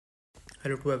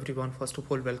Hello to everyone. First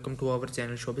of all, welcome to our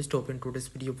channel Showbiz Top. In today's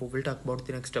video, we will talk about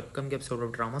the next upcoming episode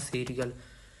of drama serial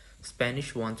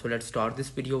Spanish One. So let's start this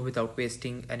video without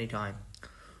wasting any time.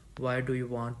 Why do you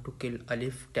want to kill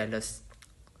Alif? Tell us.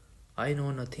 I know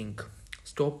nothing.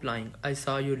 Stop lying. I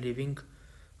saw you leaving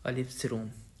Alif's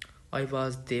room. I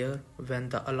was there when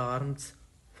the alarms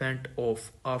went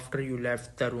off. After you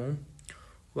left the room,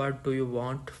 what do you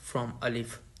want from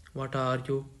Alif? What are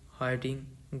you hiding,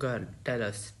 girl? Tell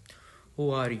us.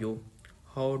 Who are you?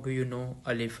 How do you know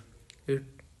Alif? It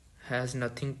has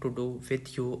nothing to do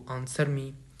with you. Answer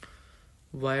me.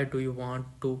 Why do you want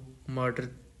to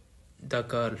murder the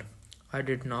girl? I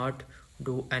did not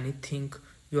do anything.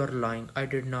 You are lying. I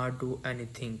did not do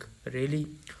anything. Really?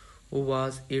 Who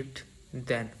was it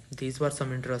then? These were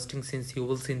some interesting scenes you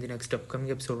will see in the next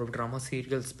upcoming episode of drama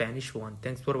serial Spanish One.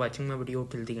 Thanks for watching my video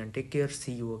till the end. Take care.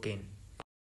 See you again.